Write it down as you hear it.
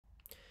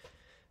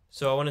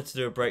So I wanted to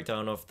do a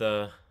breakdown of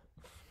the...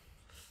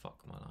 Fuck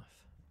my life.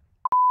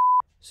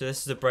 So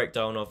this is a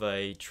breakdown of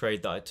a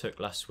trade that I took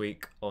last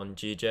week on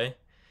GJ.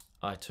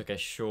 I took a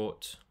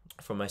short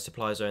from a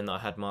supply zone that I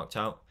had marked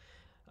out.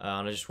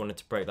 And I just wanted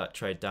to break that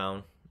trade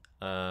down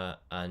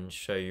and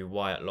show you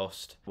why it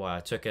lost, why I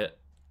took it,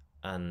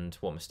 and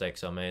what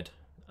mistakes I made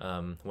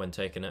when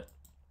taking it.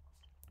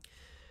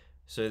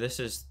 So this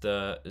is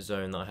the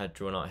zone that I had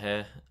drawn out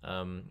here.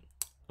 I'm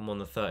on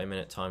the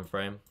 30-minute time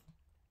frame,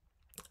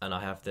 and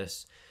I have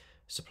this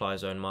supply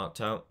zone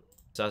marked out.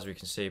 So as we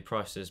can see,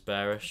 price is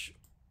bearish,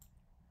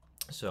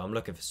 so I'm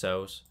looking for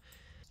sells.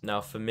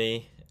 Now for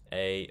me,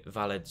 a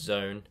valid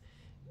zone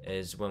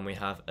is when we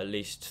have at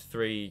least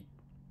three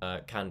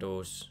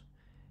candles.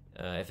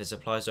 If it's a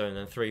supply zone,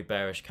 then three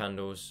bearish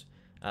candles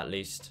at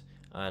least,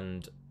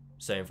 and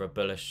same for a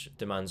bullish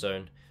demand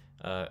zone,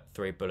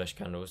 three bullish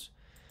candles.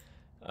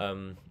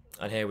 And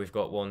here we've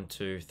got 1,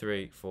 2,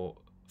 3, 4,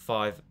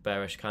 5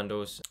 bearish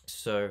candles.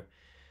 So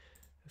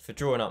for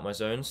drawing out my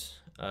zones,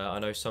 I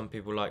know some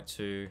people like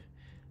to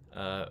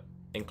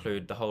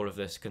include the whole of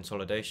this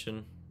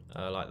consolidation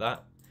like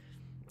that,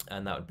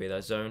 and that would be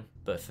their zone.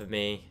 But for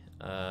me,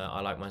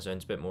 I like my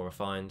zones a bit more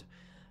refined,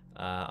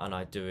 and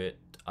I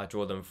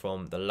draw them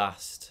from the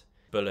last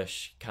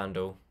bullish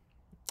candle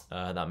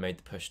that made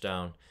the push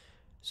down.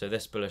 So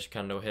this bullish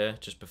candle here,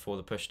 just before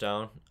the push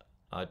down,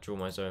 I draw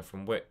my zone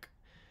from wick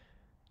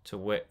to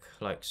wick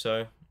like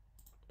so,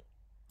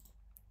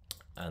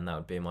 and that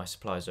would be my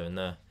supply zone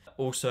there.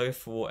 Also,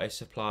 for a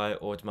supply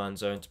or demand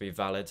zone to be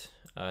valid,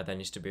 there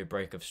needs to be a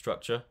break of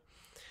structure.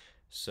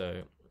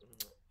 So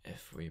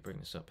if we bring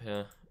this up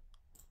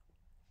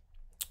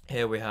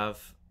here we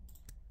have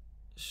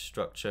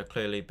structure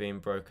clearly being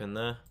broken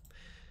there.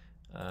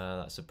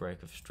 That's a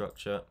break of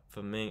structure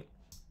for me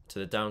to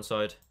the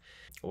downside.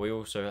 We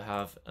also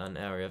have an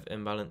area of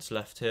imbalance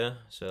left here,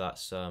 so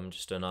that's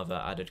just another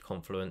added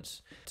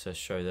confluence to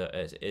show that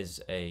it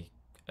is a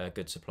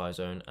good supply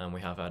zone, and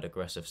we have had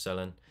aggressive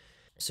selling.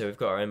 So we've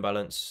got our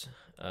imbalance,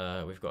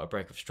 we've got a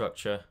break of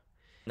structure.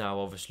 Now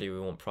obviously we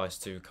want price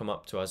to come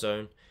up to our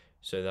zone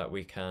so that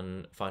we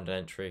can find an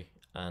entry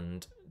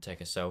and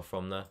take a sell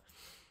from there.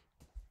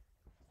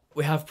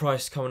 We have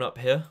price coming up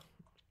here.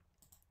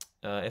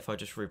 If I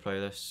just replay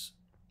this,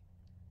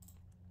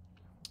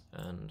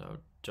 and I'll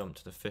jump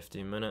to the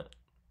 15-minute,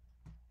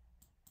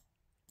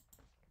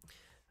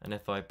 and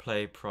if I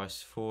play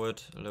price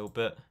forward a little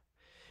bit,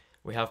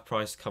 we have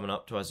price coming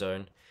up to our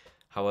zone.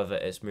 However,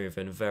 it's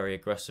moving very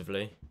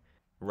aggressively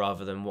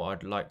rather than what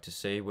I'd like to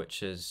see,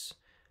 which is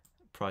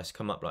price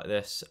come up like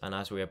this, and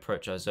as we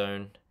approach our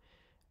zone,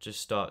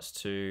 just starts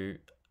to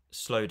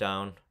slow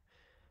down,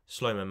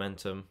 slow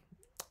momentum,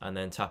 and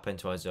then tap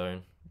into our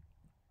zone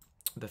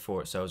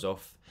before it sells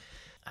off.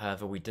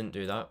 However, we didn't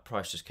do that.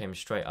 Price just came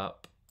straight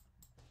up,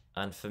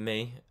 and for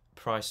me,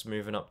 price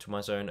moving up to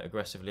my zone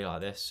aggressively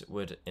like this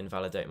would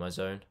invalidate my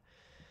zone.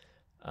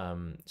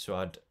 So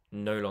I'd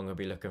no longer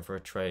be looking for a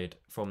trade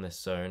from this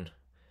zone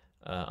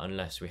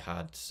unless we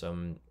had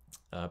some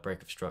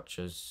break of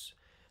structures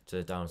to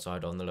the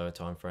downside on the lower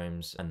time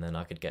frames, and then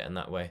I could get in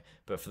that way.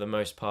 But for the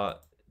most part,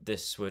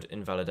 this would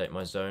invalidate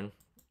my zone,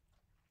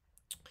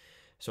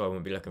 so I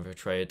wouldn't be looking for a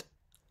trade.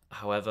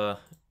 However,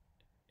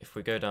 if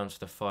we go down to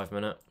the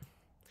 5-minute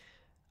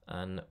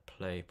and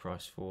play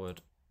price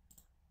forward,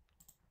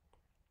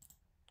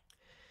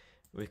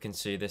 we can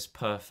see this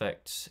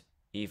perfect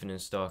evening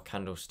star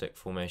candlestick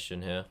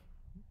formation here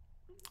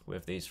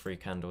with these three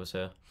candles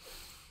here.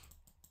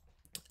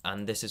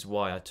 And this is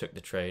why I took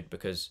the trade,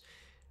 because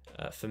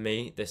for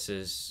me this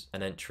is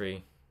an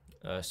entry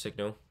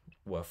signal,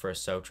 well, for a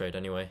sell trade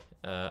anyway,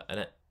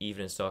 an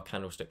evening star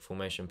candlestick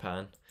formation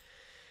pattern.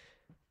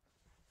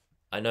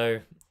 I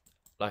know,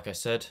 like I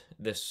said,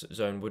 this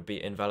zone would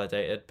be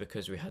invalidated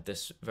because we had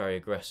this very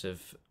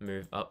aggressive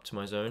move up to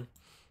my zone,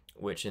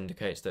 which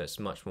indicates that it's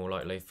much more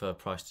likely for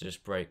price to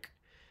just break.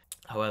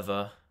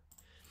 However,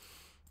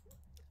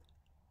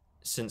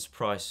 since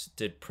price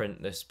did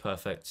print this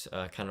perfect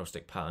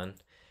candlestick pattern,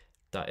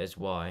 that is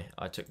why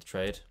I took the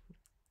trade.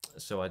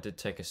 So I did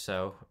take a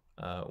sell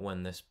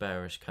when this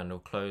bearish candle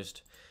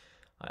closed.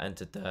 I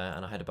entered there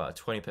and I had about a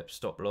 20 pip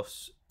stop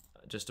loss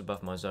just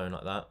above my zone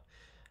like that,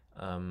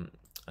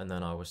 and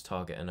then I was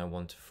targeting a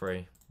 1 to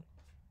 3.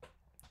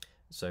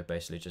 So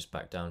basically just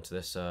back down to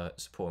this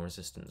support and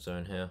resistance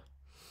zone here.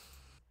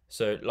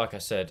 So like I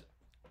said,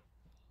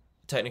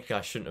 technically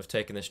I shouldn't have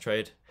taken this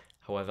trade.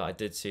 However, I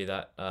did see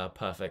that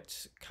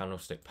perfect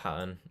candlestick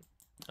pattern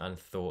and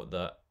thought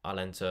that I'll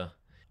enter,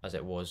 as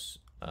it was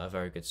a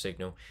very good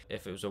signal.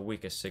 If it was a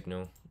weaker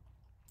signal,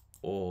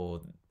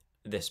 or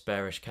this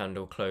bearish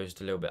candle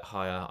closed a little bit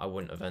higher, I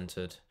wouldn't have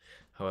entered.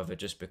 However,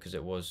 just because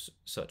it was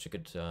such a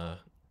good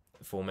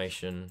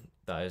formation,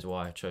 that is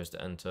why I chose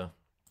to enter.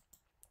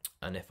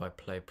 And if I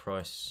play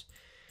price,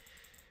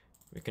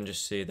 we can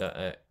just see that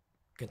it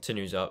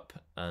continues up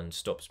and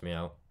stops me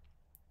out.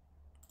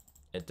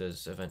 It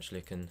does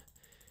eventually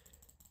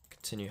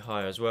continue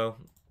higher as well,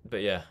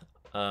 but yeah,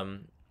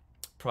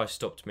 price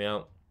stopped me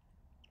out,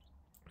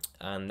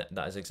 and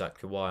that is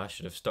exactly why I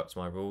should have stuck to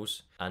my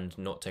rules and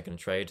not taken a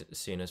trade,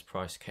 seeing as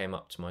price came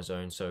up to my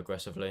zone so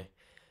aggressively.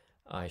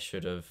 I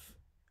should have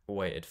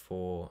waited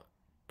for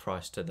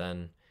price to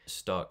then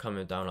start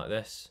coming down like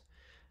this,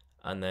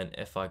 and then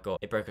if I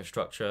got a break of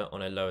structure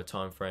on a lower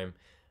time frame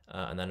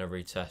and then a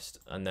retest,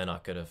 and then I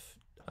could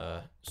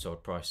have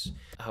sold price.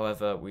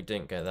 However, we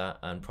didn't get that,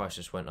 and price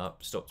just went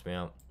up, stopped me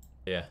out.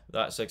 Yeah,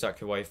 that's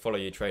exactly why you follow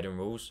your trading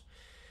rules.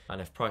 And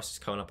if price is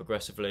coming up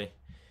aggressively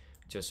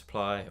to your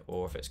supply,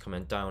 or if it's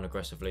coming down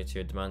aggressively to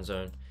your demand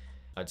zone,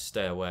 I'd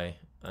stay away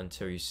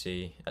until you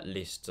see at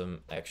least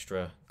some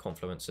extra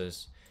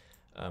confluences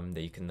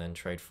that you can then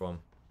trade from.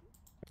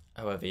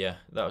 However, yeah,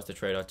 that was the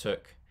trade I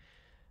took.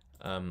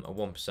 A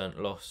 1%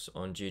 loss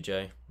on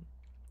GJ,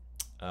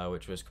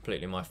 which was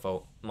completely my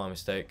fault, my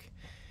mistake.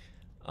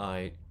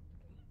 I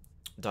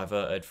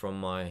diverted from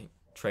my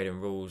trading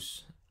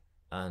rules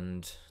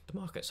and the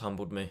market's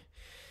humbled me,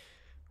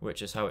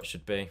 which is how it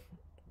should be.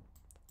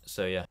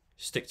 So yeah,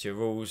 stick to your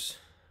rules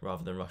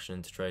rather than rushing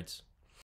into trades.